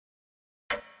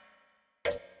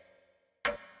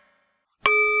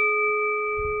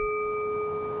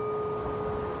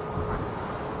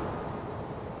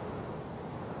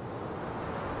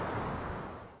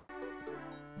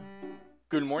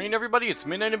Good morning, everybody. It's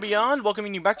Midnight and Beyond,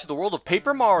 welcoming you back to the world of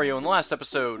Paper Mario. In the last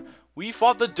episode, we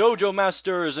fought the Dojo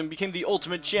Masters and became the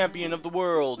ultimate champion of the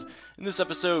world. In this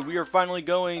episode, we are finally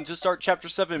going to start Chapter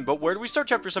 7, but where do we start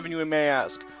Chapter 7, you may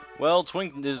ask? Well,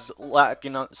 Twink is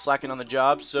slacking on the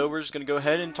job, so we're just going to go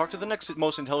ahead and talk to the next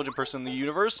most intelligent person in the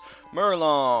universe,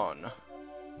 Merlon.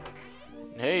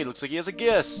 Hey, looks like he has a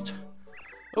guest.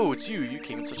 Oh, it's you. You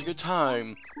came in such a good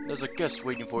time. There's a guest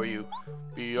waiting for you.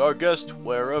 Be our guest,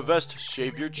 wear a vest,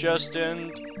 shave your chest,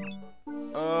 and...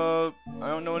 I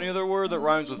don't know any other word that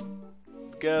rhymes with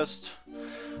guest.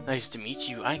 Nice to meet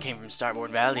you. I came from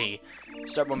Starborn Valley.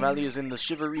 Starborn Valley is in the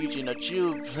Shiver region, a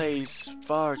chill place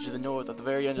far to the north at the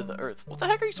very end of the earth. What the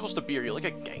heck are you supposed to be? Are you like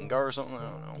a Gengar or something? I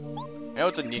don't know. I know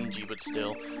it's a ninja, but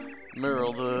still.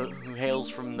 Merle, who hails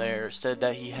from there, said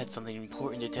that he had something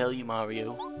important to tell you,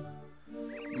 Mario.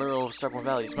 Merle of Starborn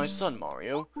Valley is my son,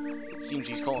 Mario. It seems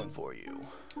he's calling for you.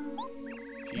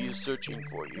 He is searching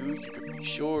for you. You can be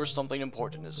sure something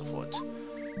important is afoot.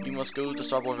 You must go to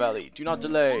Starborn Valley. Do not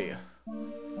delay.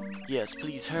 Yes,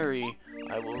 please hurry.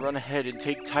 I will run ahead and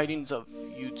take tidings of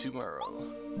you to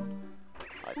Merle.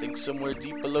 I think somewhere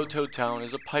deep below Toad Town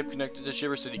is a pipe connected to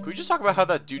Shiver City. Can we just talk about how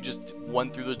that dude just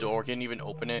went through the door, can't even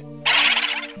open it?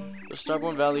 The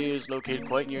Starborn Valley is located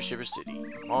quite near Shiver City.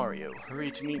 Mario, hurry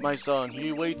to meet my son. He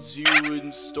awaits you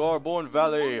in Starborn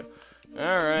Valley.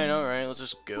 Alright, let's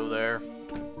just go there.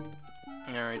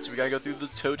 Alright, so we gotta go through the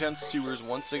Toad Town sewers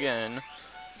once again.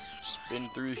 Spin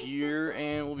through here,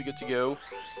 and we'll be good to go.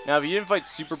 Now, if you didn't fight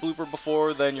Super Blooper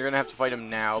before, then you're gonna have to fight him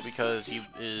now, because he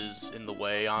is in the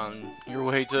way on your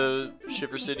way to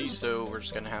Shiver City, so we're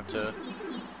just gonna have to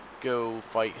go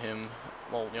fight him.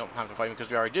 Well, you don't have to fight him because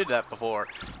we already did that before,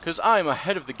 because I'm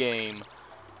ahead of the game.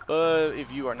 But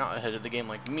if you are not ahead of the game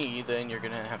like me, then you're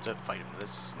gonna have to fight him.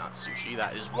 This is not sushi,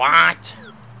 that is what?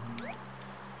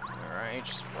 Alright,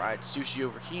 just ride sushi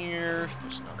over here.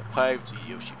 There's another pipe to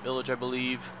Yoshi Village, I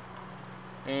believe.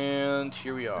 And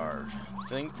here we are.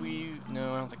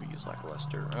 No, I don't think we use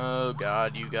Lackluster. Oh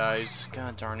god, you guys.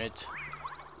 God darn it.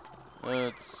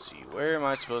 Let's see, where am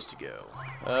I supposed to go?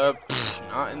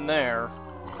 Not in there.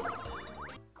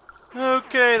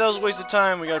 Okay, that was a waste of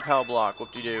time. We got a power block.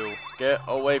 Whoop-de-doo. Get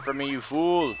away from me, you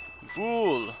fool! You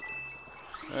fool!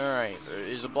 Alright, there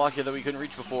is a block here that we couldn't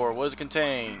reach before. What does it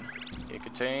contain? It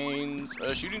contains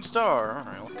a shooting star.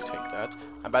 Alright, we'll take that.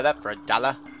 I buy that for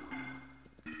 $1.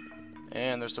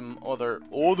 And there's some other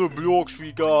blocks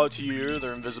we got here.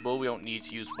 They're invisible. We don't need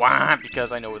to use one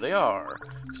because I know where they are.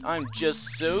 I'm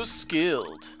just so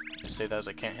skilled. I say that as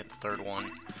I can't hit the third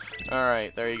one.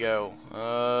 Alright, there you go.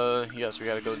 Yes, we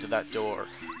gotta go into that door.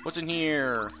 What's in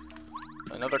here?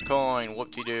 Another coin.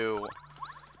 Whoop-de-doo.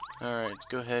 Alright, let's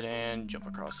go ahead and jump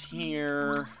across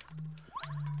here.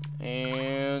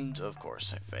 And, of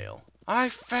course, I fail. I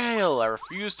fail! I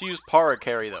refuse to use Para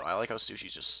Carry, though. I like how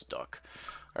Sushi's just stuck.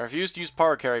 I refuse to use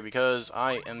Para Carry because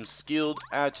I am skilled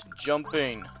at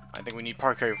jumping. I think we need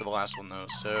Para Carry for the last one, though,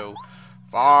 so...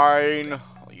 Fine!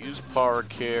 I'll use Para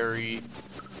Carry.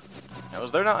 Now,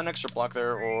 was there not an extra block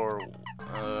there, or...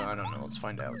 I don't know, let's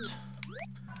find out.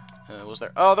 Was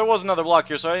there... Oh, there was another block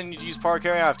here, so I didn't need to use Power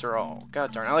Carry after all.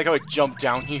 God darn, I like how I jumped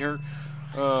down here.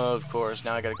 Of course,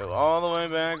 now I gotta go all the way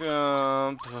back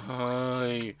up.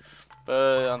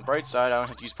 But on the bright side, I don't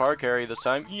have to use Power Carry this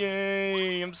time.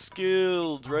 Yay, I'm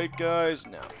skilled, right guys?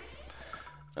 No.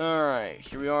 Alright,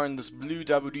 here we are in this blue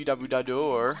dabu-dee-dabu-da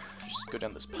door. Just go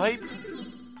down this pipe.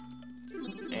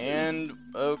 And,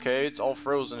 okay, it's all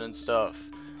frozen and stuff.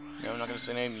 No, I'm not going to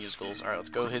say any musicals. Alright, let's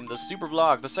go hit the super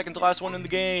block, the second to last one in the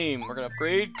game. We're going to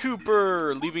upgrade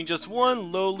Cooper, leaving just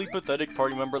one lowly, pathetic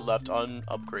party member left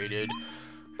unupgraded.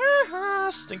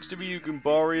 Stinks to be you,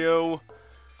 Goombario.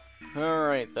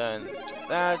 Alright then,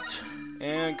 that.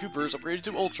 And Cooper's upgraded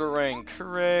to Ultra Rank.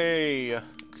 Hooray!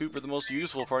 Cooper, the most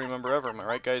useful party member ever, am I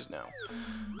right, guys? No.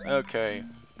 Okay,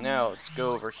 now let's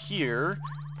go over here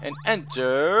and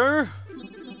enter...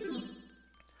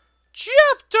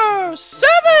 Chapter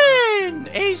 7!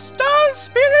 A Star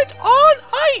Spirit on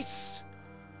Ice!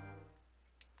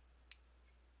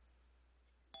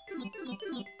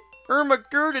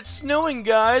 Gerd, it's snowing,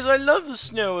 guys! I love the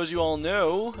snow, as you all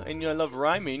know. And I love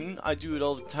rhyming. I do it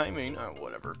all the timing. Oh,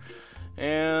 whatever.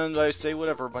 And I say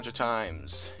whatever a bunch of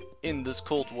times. In this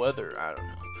cold weather, I don't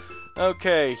know.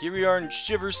 Okay, here we are in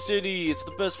Shiver City. It's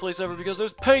the best place ever because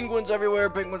there's penguins everywhere.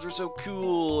 Penguins are so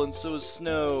cool, and so is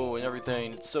snow and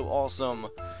everything. It's so awesome.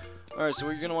 Alright, so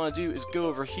what you're going to want to do is go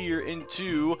over here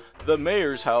into the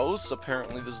mayor's house.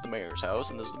 Apparently this is the mayor's house,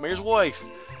 and this is the mayor's wife.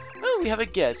 Oh, we have a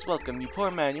guest. Welcome, you poor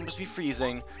man. You must be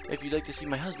freezing. If you'd like to see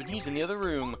my husband, he's in the other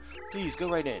room. Please, go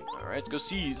right in. Alright, let's go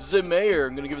see the mayor.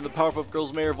 I'm gonna give him the Powerpuff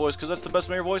Girls mayor voice, because that's the best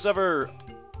mayor voice ever.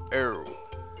 Oh.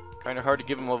 Kinda hard to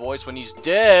give him a voice when he's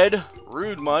dead.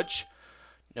 Rude much.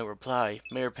 No reply.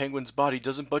 Mayor Penguin's body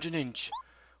doesn't budge an inch.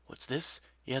 What's this?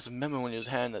 He has a memo in his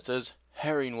hand that says,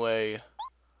 Herringway.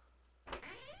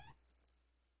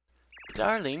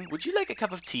 Darling, would you like a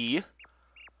cup of tea?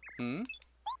 Hmm?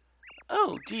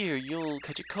 Oh dear, you'll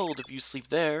catch a cold if you sleep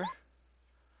there.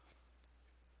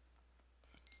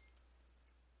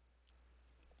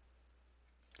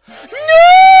 No!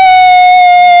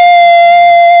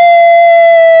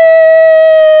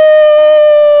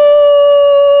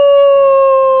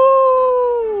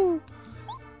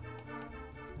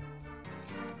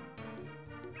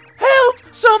 Help!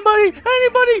 Somebody!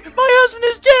 Anybody! My husband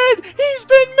is dead! He's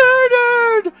been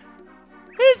murdered!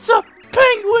 It's a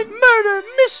penguin murder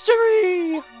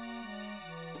mystery!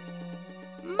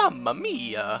 Mamma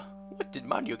mia! What did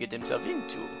Mario get himself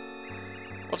into?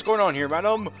 What's going on here,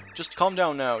 madam? Just calm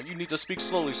down now. You need to speak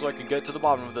slowly so I can get to the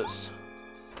bottom of this.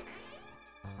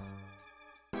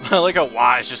 I like how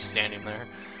Wise just standing there.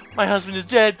 My husband is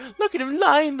dead! Look at him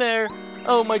lying there!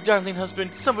 Oh, my darling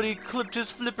husband, somebody clipped his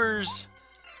flippers!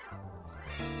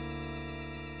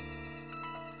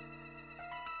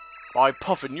 By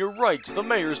Puffin, you're right! The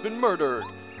mayor's been murdered!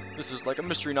 This is like a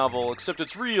mystery novel, except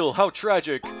it's real! How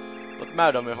tragic! But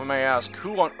madam, if I may ask,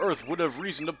 who on earth would have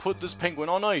reason to put this penguin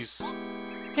on ice?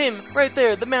 Him! Right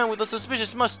there! The man with the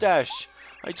suspicious mustache!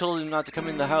 I told him not to come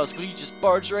in the house, but he just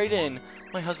barged right in.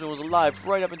 My husband was alive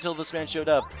right up until this man showed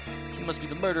up. He must be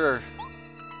the murderer.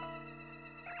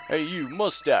 Hey you,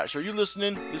 mustache, are you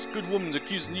listening? This good woman's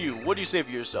accusing you. What do you say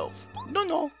for yourself?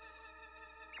 No.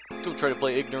 Don't try to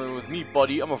play ignorant with me,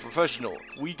 buddy. I'm a professional.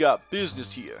 We got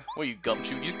business here. What are you,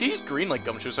 Gumshoe? He's green like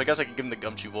Gumshoe, so I guess I can give him the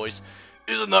Gumshoe voice.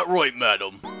 Isn't that right,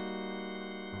 madam?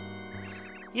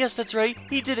 Yes, that's right.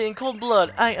 He did it in cold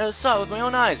blood. I saw it with my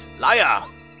own eyes. Liar!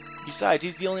 Besides,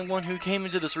 he's the only one who came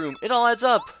into this room. It all adds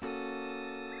up.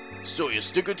 So you're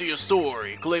sticking to your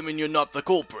story, claiming you're not the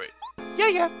culprit.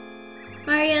 Yeah.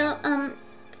 Mario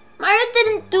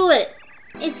didn't do it.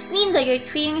 It's mean that you're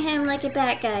treating him like a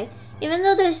bad guy, even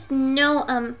though there's no,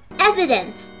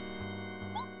 evidence.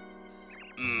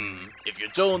 If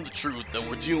you're telling the truth, then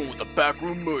we're dealing with a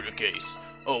backroom murder case.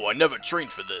 Oh, I never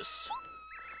trained for this.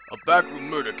 A backroom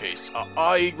murder case, a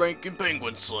high-ranking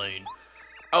penguin slain.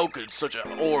 How could such a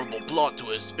horrible plot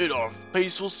twist in our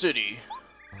peaceful city?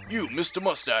 You, Mr.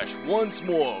 Mustache, once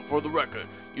more, for the record,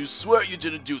 you swear you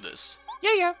didn't do this?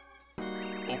 Yeah.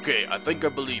 Okay, I think I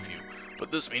believe you,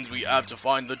 but this means we have to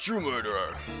find the true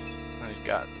murderer. Oh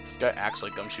god, this guy acts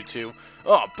like Gumshoe too.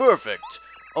 Ah, perfect!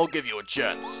 I'll give you a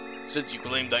chance. Since you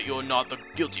claim that you're not the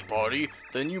guilty party,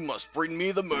 then you must bring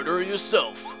me the murderer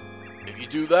yourself. If you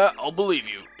do that, I'll believe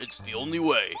you. It's the only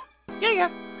way. Yeah.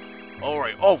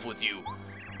 Alright, off with you.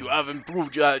 You haven't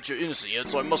proved that you're innocent yet,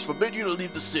 so I must forbid you to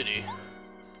leave the city.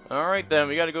 Alright then,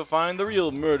 we gotta go find the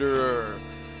real murderer.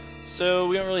 So,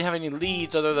 we don't really have any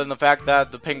leads other than the fact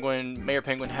that the penguin, Mayor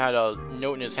Penguin, had a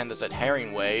note in his hand that said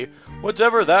Herringway.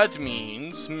 Whatever that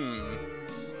means.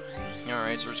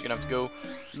 Alright, so we're just gonna have to go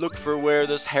look for where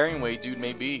this Herringway dude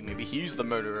may be. Maybe he's the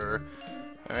murderer.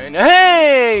 Alright,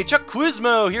 hey! Chuck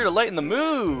Quizmo here to lighten the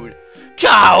mood.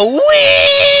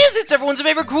 Quiz! It's everyone's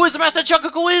favorite Quizmaster, Chuck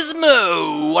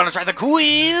Quizmo! Wanna try the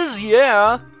quiz?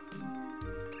 Yeah!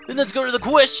 Then let's go to the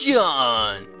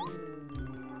question!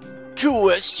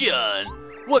 Question!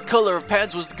 What color of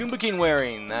pants was the Goomba King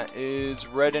wearing? That is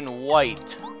red and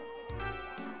white.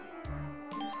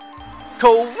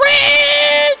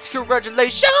 Correct!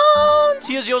 Congratulations!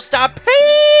 Here's your star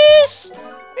piece!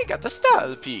 We got the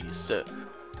star piece.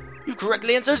 You've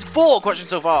correctly answered 4 questions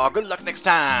so far. Good luck next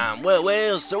time.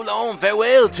 Well, so long,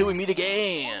 farewell till we meet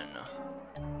again.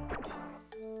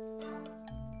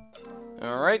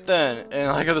 Alright then. And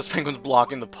I got this penguin's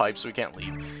blocking the pipe so we can't leave.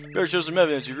 You better show some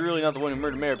evidence. You're really not the one who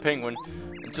murdered Mayor Penguin.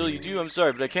 Until you do, I'm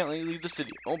sorry, but I can't let you leave the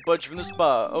city. I won't budge from the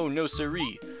spa. Oh, no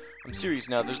siree. I'm serious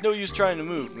now. There's no use trying to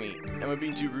move me. Am I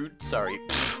being too rude? Sorry.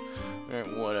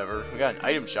 Alright, whatever. We got an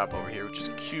item shop over here, which is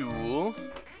cool.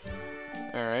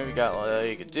 Alright, we got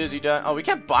like a dizzy dot. Oh, we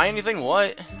can't buy anything?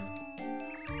 What?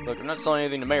 Look, I'm not selling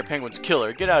anything to Mayor Penguin's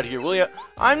killer. Get out of here, will ya?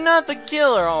 I'm not the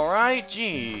killer, alright?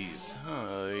 Jeez.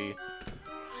 Hi.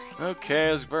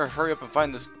 Okay, let's better hurry up and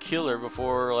find this killer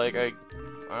before, like, I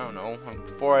don't know,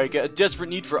 before I get a desperate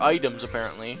need for items,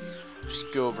 apparently.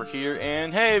 Just go over here,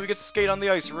 and hey, we get to skate on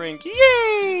the ice rink.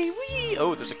 Yay! Whee!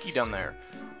 Oh, there's a key down there.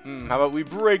 How about we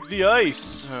break the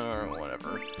ice? Or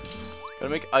whatever. Gotta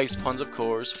make ice puns, of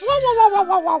course.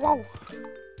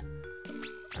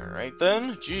 Alright, Alright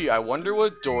then. Gee, I wonder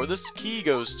what door this key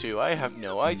goes to. I have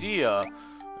no idea.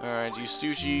 Alright, use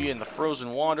sushi in the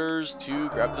frozen waters to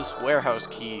grab this warehouse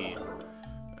key.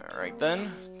 Alright then.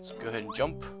 Let's go ahead and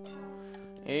jump.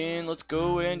 And let's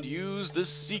go and use this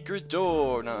secret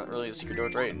door. Not really a secret door,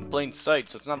 it's right in plain sight,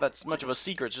 so it's not that much of a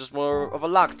secret, it's just more of a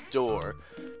locked door.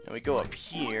 And we go up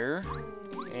here,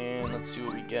 and let's see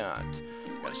what we got.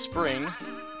 We got a spring,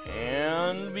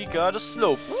 and we got a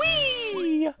slope.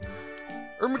 Whee!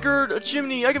 Ermagerd, a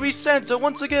chimney, I can be Santa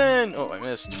once again! Oh, I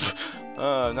missed.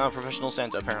 Not a professional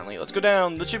Santa, apparently. Let's go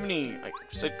down the chimney. I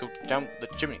said go down the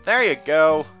chimney. There you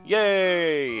go!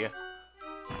 Yay!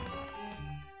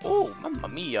 Oh, mamma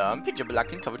mia, I'm pitch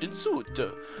black and covered in soot.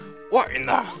 What in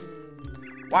the...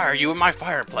 Why are you in my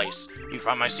fireplace? You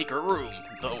found my secret room,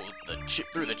 though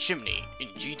through the chimney.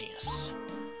 Ingenious.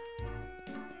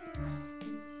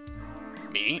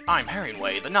 Me? I'm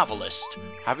Herringway, the novelist.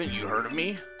 Haven't you heard of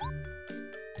me?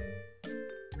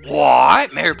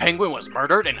 What? Mayor Penguin was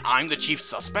murdered and I'm the chief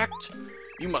suspect?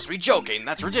 You must be joking,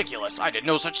 that's ridiculous. I did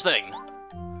no such thing.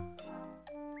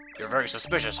 You're very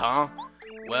suspicious, huh?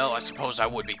 Well, I suppose I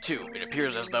would be too. It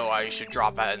appears as though I should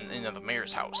drop into the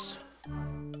mayor's house.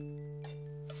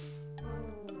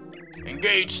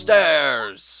 Engage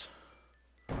stairs!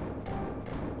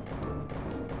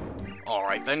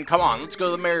 Alright then, come on, let's go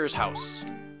to the mayor's house.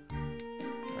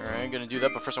 Alright, gonna do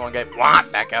that, but first I want to get Wah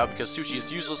back out because sushi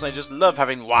is useless and I just love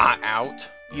having Wah out.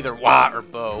 Either Wah or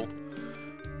Bo.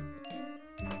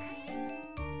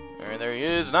 Alright, there he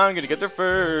is, and I'm gonna get there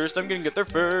first. I'm gonna get there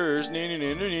first. I'm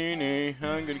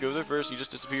gonna go there first. He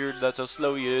just disappeared. That's how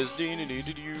slow he is.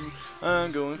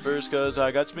 I'm going first because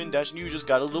I got spin dash and you just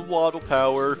got a little waddle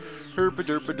power. Herp a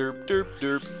derp a derp derp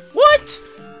derp. What?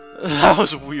 That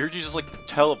was weird. You just like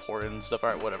teleported and stuff.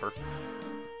 Alright, whatever.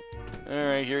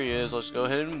 Alright, here he is. Let's go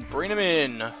ahead and bring him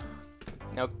in.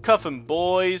 Now cuff him,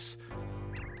 boys.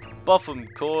 Buff him,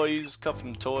 coys. Cuff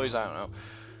him, toys. I don't know.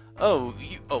 Oh,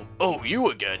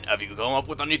 you again. Have you come up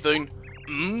with anything?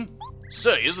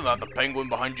 Say, isn't that the penguin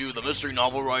behind you, the mystery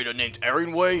novel writer named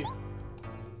Herringway?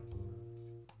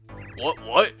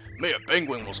 What? Mayor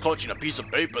Penguin was clutching a piece of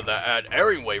paper that had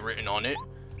Herringway written on it.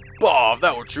 Bah, if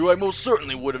that were true, I most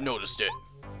certainly would have noticed it.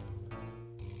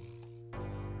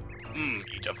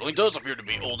 He definitely does appear to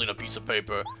be holding a piece of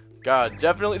paper. God,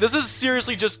 definitely. This is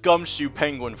seriously just Gumshoe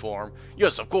penguin form.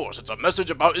 Yes, of course, it's a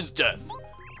message about his death.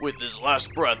 With his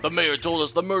last breath, the mayor told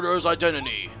us the murderer's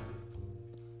identity.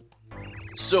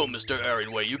 So, Mr.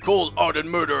 Herringway, you cold-hearted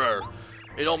murderer.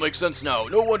 It all makes sense now.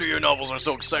 No wonder your novels are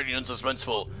so exciting and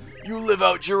suspenseful. You live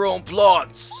out your own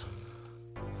plots.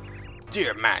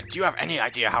 Dear man, do you have any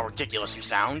idea how ridiculous you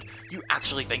sound? You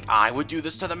actually think I would do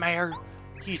this to the mayor?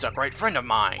 He's a great friend of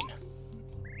mine.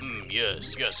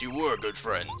 Yes, you were good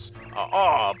friends.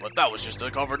 But that was just a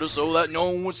cover so that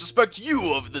no one would suspect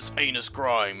you of this heinous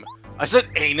crime. I said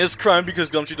anus crime because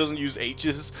Gumshoe doesn't use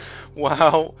H's.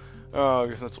 Wow. Oh,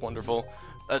 that's wonderful.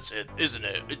 That's it, isn't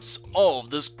it? It's all of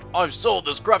this. I've solved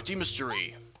this crafty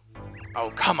mystery.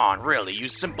 Oh, come on, really, you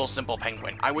simple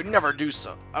penguin. I would never do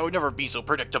so. I would never be so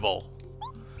predictable.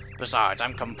 Besides,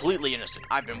 I'm completely innocent.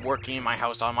 I've been working in my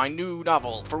house on my new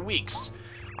novel for weeks.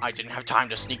 I didn't have time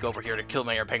to sneak over here to kill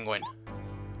Mayor Penguin.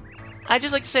 I'd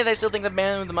just like to say that I still think the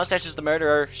man with the mustache is the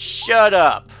murderer. Shut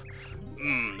up!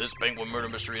 This penguin murder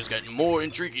mystery is getting more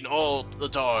intriguing all the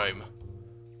time.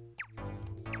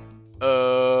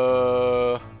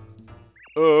 Oh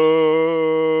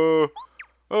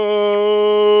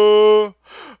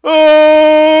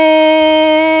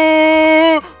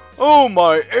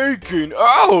my aching,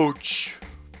 ouch!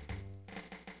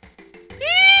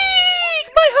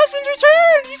 Eek! My husband's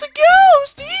returned! He's a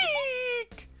ghost!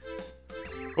 Eek!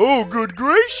 Oh, good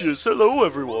gracious! Hello,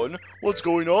 everyone. What's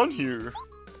going on here?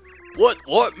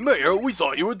 What? Mayor, we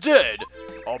thought you were dead!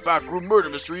 Our backroom murder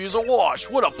mystery is a wash!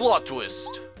 What a plot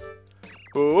twist!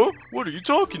 Huh? What are you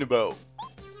talking about?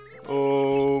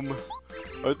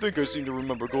 I think I seem to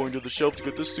remember going to the shelf to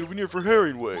get this souvenir for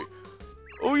Herringway.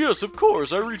 Oh yes, of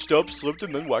course! I reached up, slipped,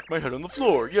 and then whacked my head on the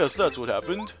floor. Yes, that's what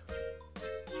happened.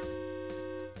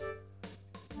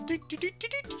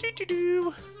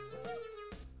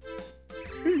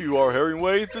 Here you are,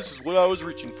 Herringway. This is what I was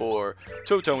reaching for.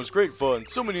 Town was great fun.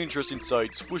 So many interesting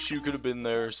sights. Wish you could have been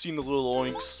there. Seen the little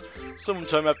oinks.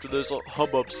 Sometime after this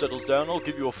hubbub settles down, I'll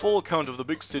give you a full account of the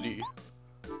big city.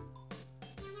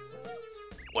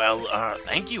 Well,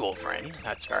 thank you, old friend.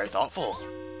 That's very thoughtful.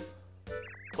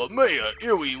 But Mayor,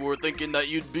 here we were thinking that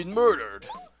you'd been murdered.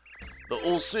 The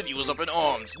whole city was up in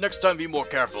arms. Next time be more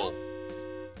careful.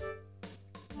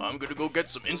 I'm gonna go get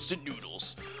some instant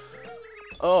noodles.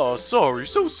 Oh, sorry,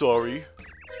 so sorry.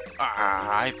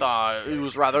 I thought it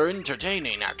was rather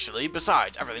entertaining, actually.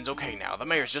 Besides, everything's okay now. The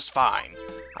mayor's just fine.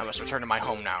 I must return to my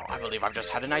home now. I believe I've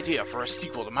just had an idea for a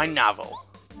sequel to my novel.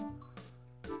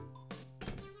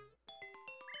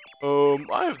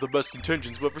 I have the best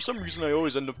intentions, but for some reason I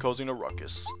always end up causing a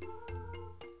ruckus.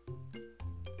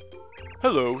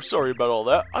 Hello, sorry about all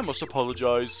that. I must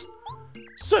apologize.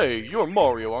 Say, you're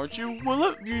Mario, aren't you? Well,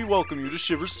 let me welcome you to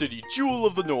Shiver City, Jewel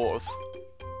of the North.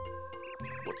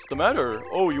 What's the matter?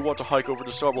 Oh, you want to hike over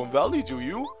to Starborn Valley, do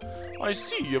you? I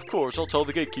see, of course. I'll tell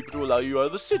the gatekeeper to allow you out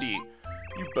of the city.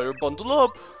 You better bundle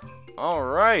up.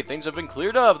 Alright, things have been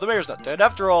cleared up. The mayor's not dead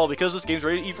after all, because this game's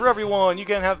rated E for everyone. You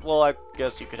can't have, well, I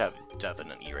guess you could have death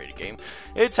in an E-rated game.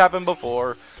 It's happened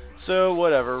before. So,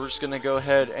 whatever, we're just gonna go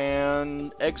ahead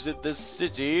and exit this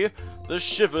city, the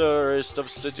shiverest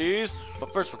of cities.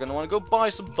 But first, we're gonna want to go buy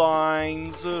some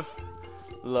things.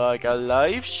 Like a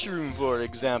life shroom, for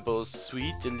example.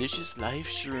 Sweet, delicious life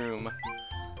shroom.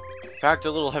 Packed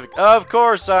a little heavy. Of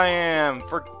course I am!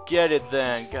 Forget it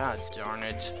then. God darn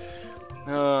it.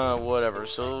 Whatever.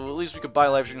 So at least we could buy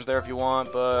life shrooms there if you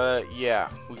want, but yeah.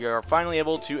 We are finally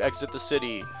able to exit the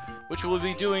city, which we'll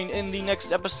be doing in the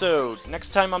next episode. Next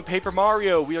time on Paper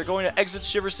Mario, we are going to exit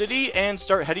Shiver City and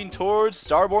start heading towards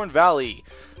Starborn Valley.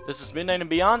 This is Midnight and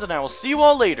Beyond, and I will see you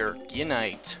all later. Good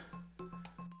night.